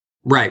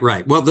 Right.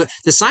 Well, the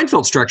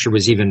Seinfeld structure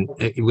was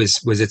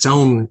its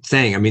own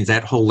thing. I mean,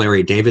 that whole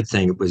Larry David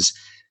thing, it was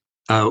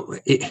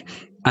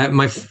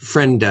my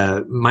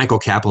friend Michael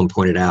Kaplan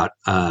pointed out,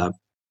 and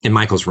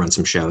Michael's run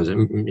some shows,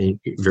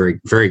 very,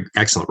 very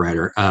excellent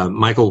writer.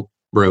 Michael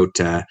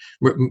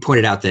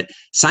pointed out that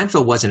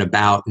Seinfeld wasn't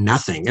about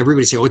nothing.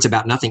 Everybody say, "Oh, it's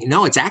about nothing."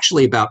 No, it's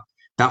actually about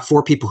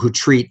four people who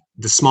treat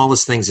the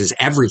smallest things as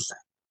everything.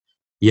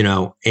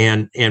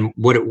 And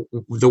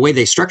the way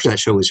they structure that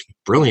show was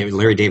brilliant.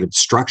 Larry David's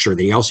structure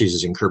that he also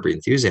uses in Curb Your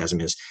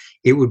Enthusiasm is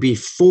it would be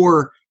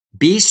 4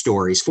 B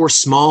stories, 4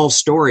 small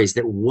stories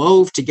that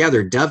wove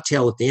together,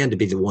 dovetail at the end to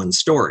be the one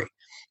story.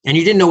 And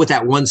you didn't know what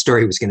that one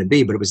story was going to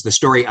be, but it was the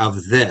story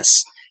of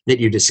this that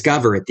you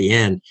discover at the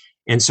end.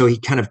 And so he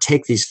kind of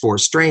take these 4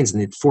 strains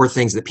and the 4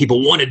 things that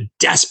people wanted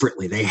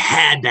desperately. They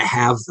had to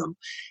have them.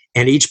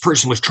 And each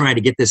person was trying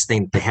to get this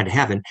thing that they had to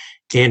have. And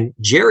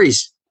Jerry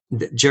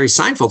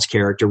Seinfeld's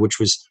character, which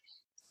was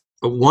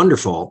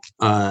wonderful,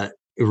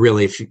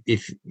 really,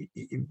 if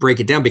you break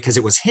it down, because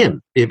it was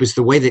him. It was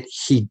the way that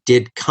he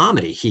did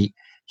comedy. He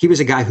was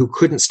a guy who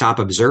couldn't stop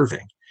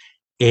observing.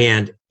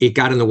 And it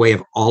got in the way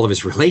of all of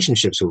his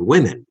relationships with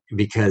women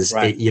because,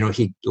 he'd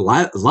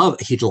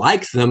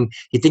like them.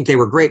 He'd think they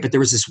were great. But there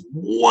was this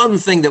one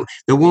thing that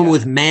the woman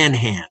with man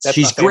hands,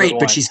 she's great,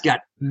 but she's got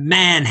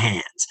man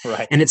hands.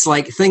 Right. And it's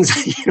like things,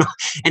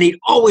 and he'd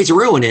always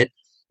ruin it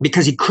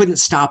because he couldn't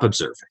stop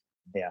observing.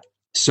 Yeah.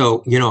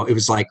 So, it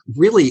was like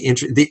really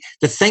interesting.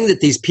 The thing that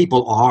these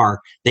people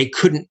are, they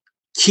couldn't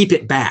keep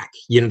it back.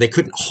 They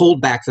couldn't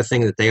hold back the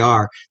thing that they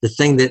are. The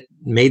thing that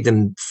made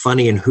them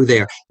funny and who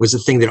they are was the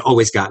thing that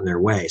always got in their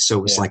way. So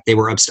it was like they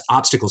were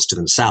obstacles to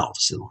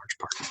themselves in large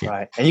part.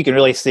 Right. And you can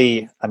really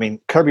see,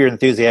 Curb Your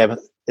Enthusiasm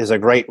is a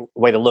great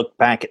way to look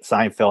back at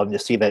Seinfeld and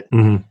just see that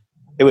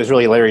it was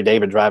really Larry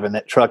David driving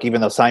that truck,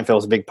 even though Seinfeld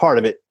was a big part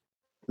of it.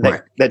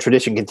 That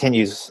tradition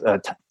continues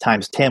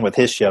times 10 with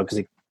his show because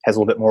he has a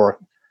little bit more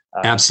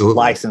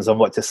license on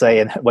what to say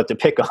and what to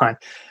pick on.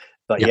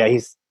 But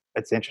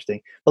it's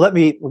interesting. Well,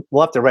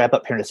 we'll have to wrap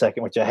up here in a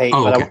second, which I hate,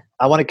 but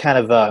I want to kind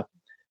of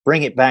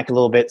bring it back a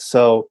little bit.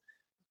 So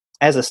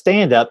as a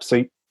stand-up,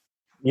 so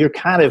you're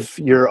kind of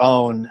your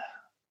own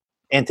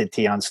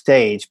entity on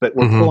stage, but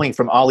we're pulling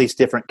from all these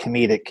different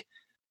comedic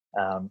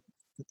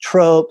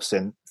tropes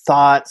and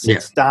thoughts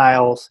and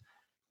styles.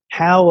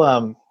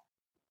 How,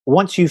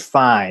 once you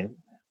find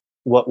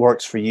what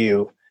works for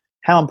you,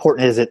 how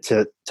important is it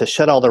to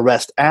shut all the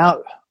rest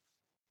out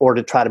or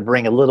to try to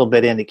bring a little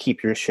bit in to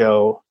keep your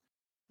show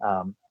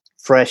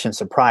fresh and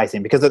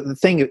surprising? Because the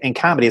thing in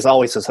comedy is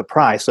always a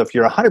surprise. So if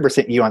you're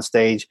 100% you on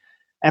stage,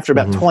 after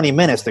about 20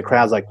 minutes, the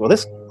crowd's like, well,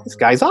 this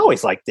guy's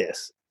always like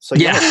this. So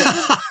you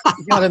know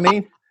what I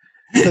mean?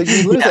 So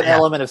you lose an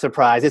element of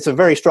surprise. It's a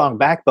very strong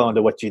backbone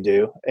to what you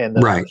do and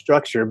the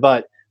structure.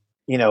 But,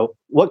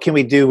 what can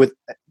we do with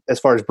as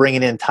far as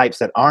bringing in types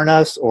that aren't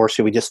us, or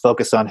should we just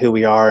focus on who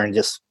we are and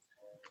just,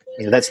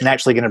 that's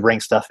naturally going to bring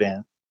stuff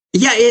in?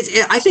 Yeah,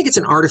 I think it's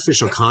an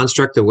artificial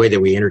construct, the way that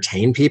we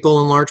entertain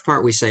people in large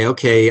part. We say,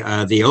 okay,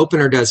 the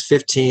opener does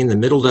 15, the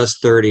middle does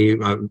 30,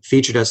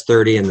 feature does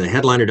 30, and the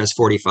headliner does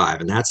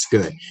 45, and that's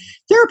good.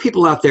 There are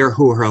people out there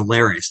who are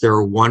hilarious.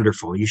 They're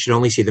wonderful. You should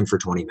only see them for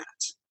 20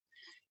 minutes.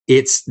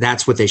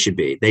 That's what they should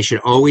be. They should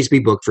always be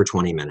booked for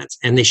 20 minutes,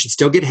 and they should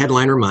still get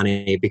headliner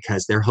money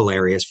because they're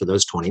hilarious for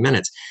those 20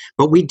 minutes.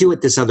 But we do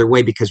it this other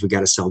way because we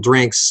got to sell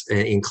drinks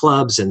in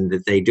clubs, and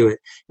they do it,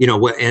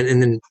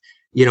 and then,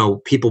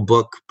 people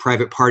book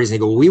private parties and they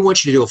go, well, we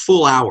want you to do a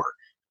full hour.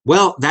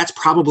 Well, that's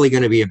probably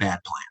going to be a bad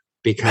plan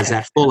because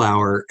that full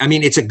hour, I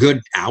mean, it's a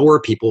good hour.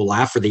 People will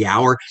laugh for the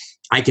hour.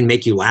 I can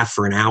make you laugh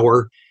for an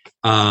hour.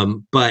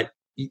 But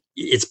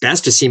it's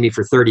best to see me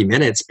for 30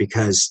 minutes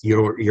because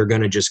you're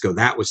going to just go,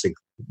 that was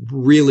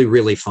really,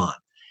 really fun.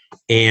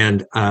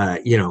 And,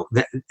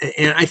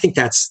 and I think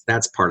that's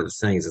part of the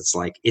thing is it's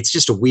like, it's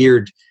just a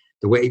weird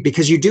the way,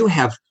 because you do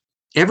have,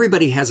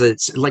 everybody has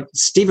like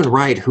Stephen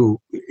Wright, who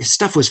his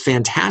stuff was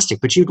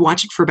fantastic, but you'd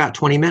watch it for about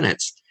 20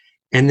 minutes.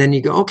 And then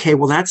you go, okay,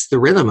 well, that's the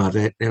rhythm of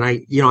it. And I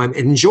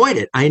enjoyed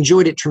it. I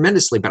enjoyed it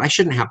tremendously, but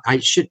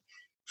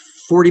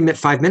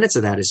 45 minutes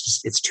of that is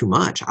just, it's too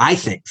much, I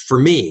think, for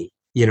me,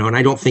 and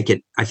I don't think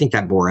I think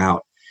that bore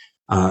out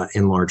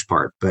in large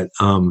part. But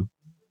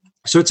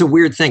so it's a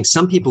weird thing.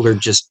 Some people are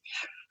just,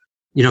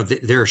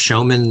 they're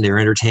showmen, they're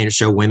entertainers,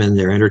 show women,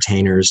 they're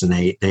entertainers, and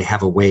they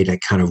have a way to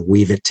kind of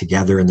weave it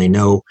together, and they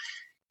know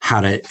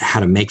how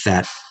to make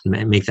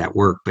that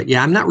work. But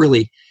yeah, I'm not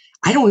really,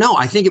 I don't know.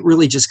 I think it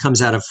really just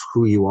comes out of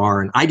who you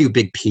are. And I do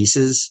big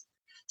pieces.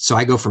 So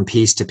I go from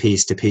piece to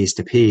piece to piece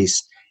to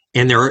piece,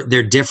 and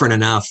they're different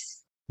enough,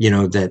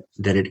 that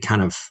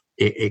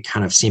it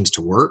kind of seems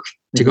to work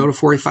to go to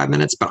 45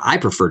 minutes, but I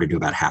prefer to do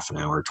about half an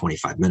hour,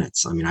 25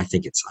 minutes. I mean, I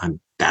think I'm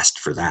best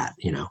for that,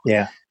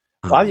 Yeah.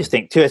 Well, I just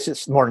think too, it's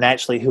just more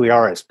naturally who we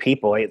are as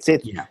people. It's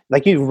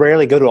like you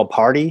rarely go to a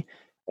party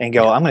and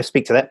go, I'm going to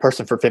speak to that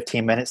person for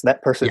 15 minutes,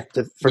 that person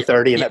for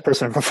 30, and that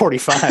person for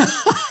 45.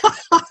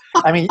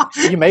 I mean,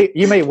 you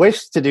may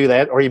wish to do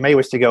that, or you may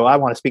wish to go, I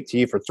want to speak to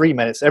you for 3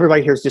 minutes.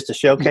 Everybody here is just a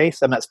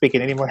showcase. I'm not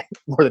speaking any more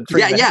than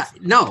 3 minutes. Yeah,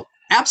 no,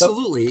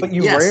 absolutely. But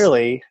you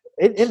rarely,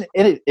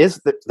 it is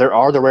that there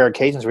are the rare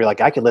occasions where you're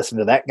like, I could listen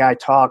to that guy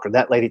talk or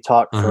that lady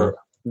talk for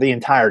the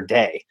entire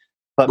day.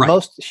 But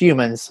most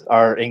humans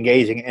are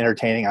engaging and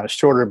entertaining on a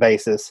shorter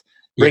basis,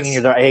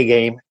 bringing their A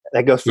game.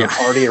 That goes for a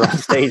party or on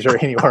stage or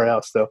anywhere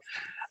else. So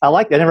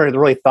I never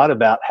really thought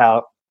about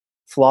how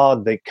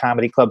flawed the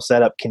comedy club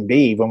setup can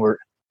be when we're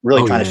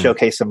really trying to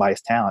showcase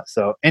somebody's talent.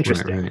 So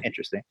interesting.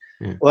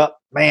 Yeah. Well,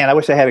 man, I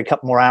wish I had a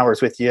couple more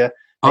hours with you.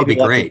 Oh, it'd be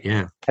great.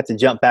 Have to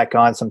jump back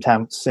on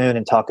sometime soon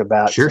and talk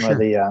about some of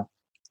the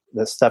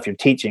stuff you're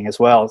teaching as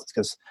well.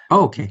 Because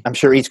I'm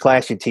sure each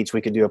class you teach, we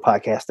could do a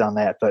podcast on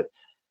that. But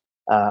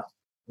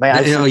man,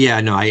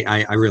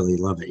 I really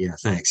love it. Yeah,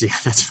 thanks. Yeah,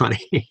 that's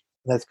funny.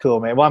 That's cool,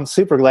 man. Well, I'm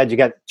super glad you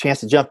got a chance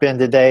to jump in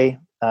today.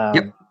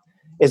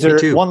 Is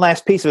there one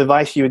last piece of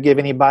advice you would give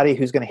anybody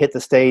who's going to hit the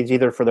stage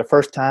either for their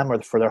first time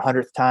or for their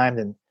 100th time?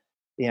 And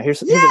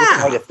here's a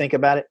different way to think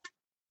about it.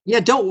 Yeah,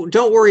 don't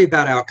worry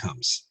about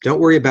outcomes. Don't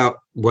worry about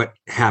what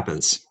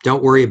happens.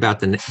 Don't worry about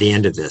the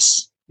end of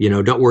this.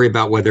 Don't worry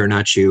about whether or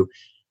not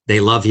they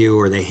love you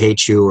or they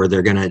hate you or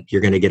you're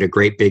gonna get a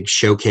great big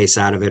showcase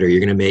out of it, or you're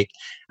gonna make.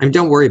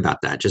 Don't worry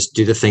about that. Just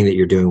do the thing that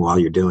you're doing while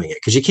you're doing it,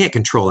 because you can't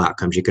control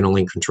outcomes. You can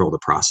only control the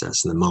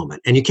process in the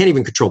moment, and you can't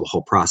even control the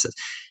whole process.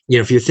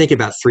 If you're thinking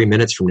about 3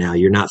 minutes from now,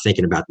 you're not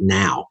thinking about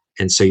now,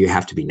 and so you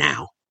have to be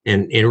now.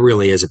 And it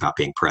really is about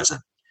being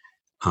present.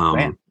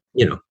 Yeah.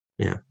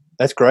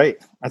 That's great.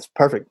 That's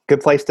perfect.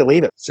 Good place to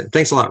leave it. So,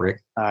 thanks a lot,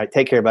 Rick. All right.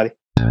 Take care, buddy.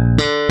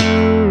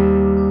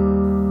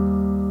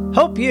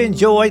 Hope you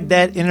enjoyed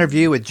that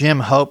interview with Jim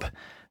Hope.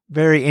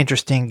 Very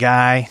interesting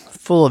guy,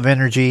 full of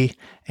energy,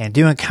 and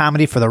doing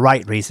comedy for the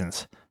right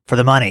reasons, for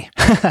the money.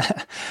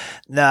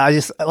 No,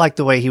 I like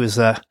the way he was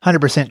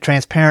 100%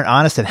 transparent,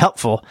 honest, and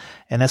helpful.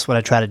 And that's what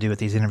I try to do with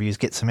these interviews,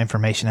 get some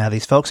information out of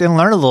these folks and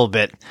learn a little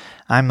bit.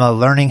 I'm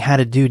learning how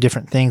to do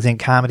different things in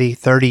comedy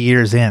 30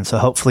 years in. So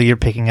hopefully you're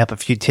picking up a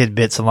few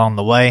tidbits along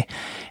the way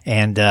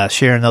and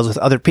sharing those with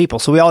other people.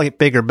 So we all get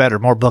bigger, better,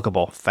 more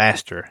bookable,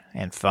 faster,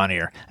 and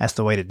funnier. That's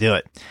the way to do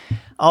it.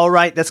 All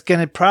right, that's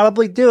going to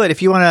probably do it.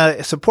 If you want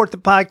to support the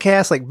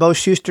podcast like Bo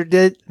Schuster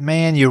did,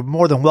 man, you're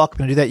more than welcome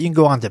to do that. You can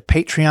go on to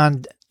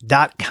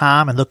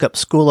patreon.com and look up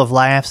School of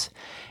Laughs.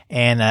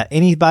 And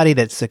anybody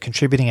that's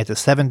contributing at the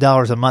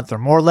 $7 a month or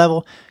more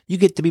level, you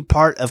get to be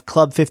part of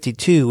Club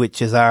 52,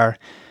 which is our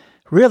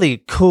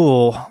really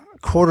cool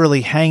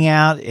quarterly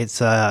hangout.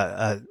 It's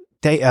a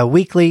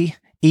weekly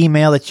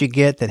email that you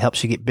get that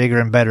helps you get bigger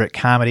and better at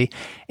comedy.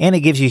 And it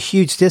gives you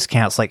huge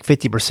discounts, like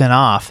 50%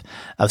 off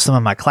of some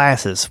of my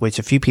classes, which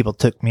a few people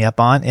took me up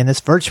on in this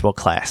virtual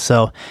class.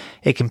 So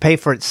it can pay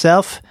for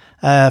itself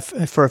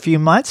for a few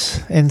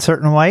months in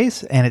certain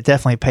ways, and it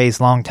definitely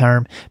pays long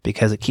term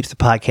because it keeps the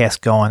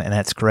podcast going, and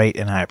that's great,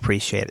 and I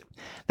appreciate it.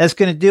 That's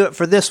going to do it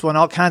for this one.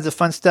 All kinds of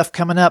fun stuff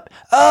coming up.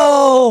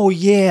 Oh,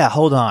 yeah.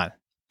 Hold on.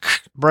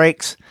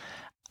 Breaks.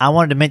 I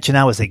wanted to mention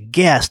I was a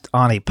guest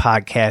on a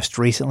podcast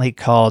recently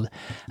called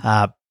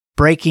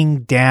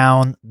Breaking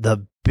Down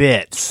the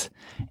Bits.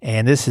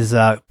 And this is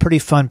a pretty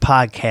fun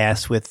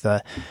podcast with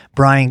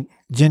Brian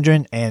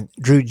Gendron and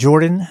Drew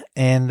Jordan.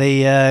 And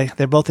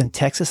they're both in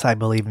Texas, I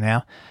believe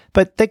now.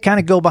 But they kind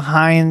of go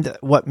behind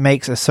what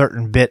makes a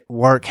certain bit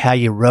work, how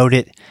you wrote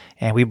it.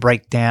 And we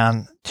break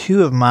down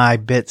two of my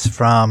bits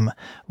from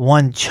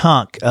one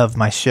chunk of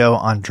my show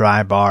on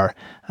Dry Bar,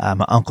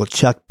 my Uncle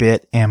Chuck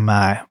bit and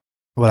my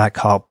what I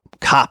call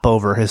cop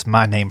over is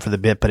my name for the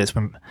bit, but it's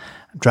when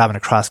I'm driving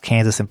across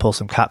Kansas and pull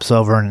some cops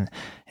over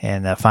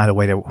and find a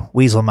way to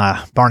weasel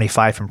my Barney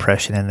Fife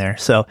impression in there.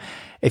 So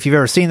if you've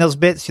ever seen those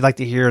bits, you'd like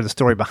to hear the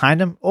story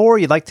behind them, or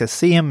you'd like to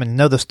see them and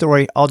know the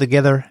story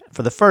altogether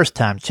for the first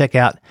time, check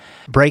out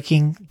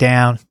Breaking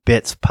Down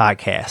Bits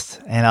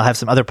podcast. And I'll have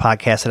some other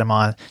podcasts that I'm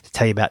on to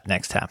tell you about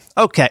next time.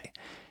 Okay.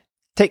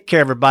 Take care,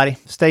 everybody.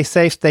 Stay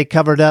safe, stay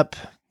covered up.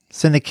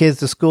 Send the kids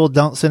to school,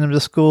 don't send them to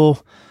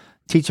school.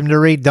 Teach them to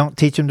read, don't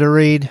teach them to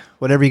read.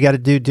 Whatever you got to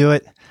do, do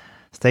it.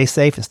 Stay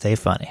safe and stay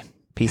funny.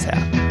 Peace out.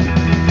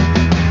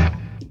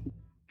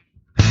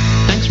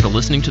 Thanks for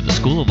listening to the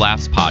School of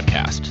Laughs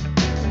podcast.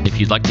 If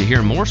you'd like to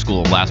hear more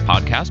School of Laughs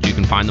podcasts, you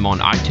can find them on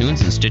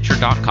iTunes and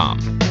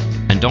Stitcher.com.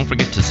 And don't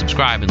forget to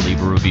subscribe and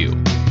leave a review.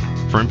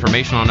 For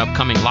information on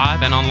upcoming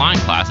live and online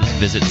classes,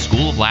 visit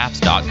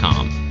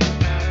schooloflaughs.com.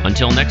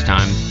 Until next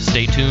time,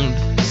 stay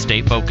tuned,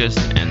 stay focused,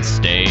 and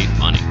stay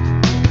funny.